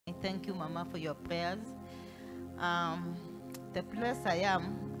thank you, Mama, for your prayers. The place I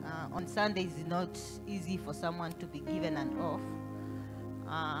am, on Sundays is not easy for someone to be given an off.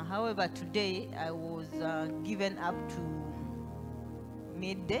 However, today I was given up to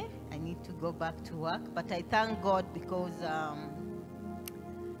midday. I need to go back to work, but I thank God because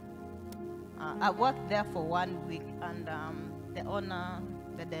I worked there for 1 week, and the owner,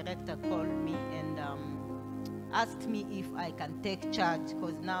 the director, called me and asked me if I can take charge,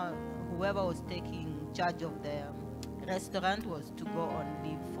 because now whoever was taking charge of the restaurant was to go on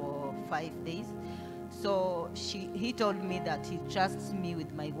leave for 5 days. So he told me that he trusts me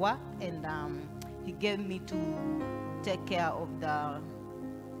with my work, and he gave me to take care of the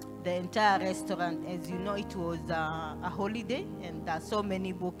entire restaurant. As you know, it was a holiday and there are so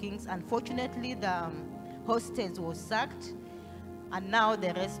many bookings. Unfortunately, the hostess was sacked, and now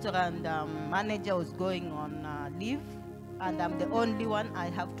the restaurant manager was going on leave, and I'm the only one. I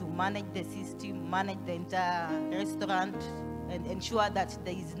have to manage the system, manage the entire restaurant, and ensure that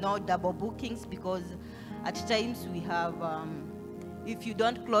there is no double bookings, because at times we have, if you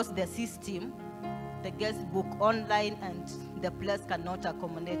don't close the system, the guests book online and the place cannot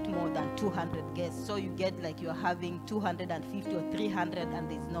accommodate more than 200 guests. So you get like you're having 250 or 300 and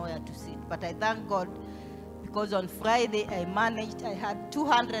there's nowhere to sit. But I thank God, because on Friday I had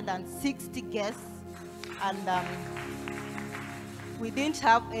 260 guests, and we didn't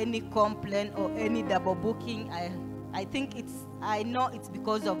have any complaint or any double booking. I know it's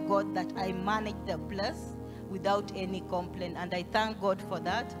because of God that I managed the place without any complaint, and I thank God for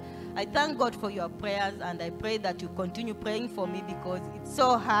that. I thank God for your prayers, and I pray that you continue praying for me, because it's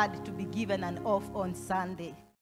so hard to be given an off on Sunday.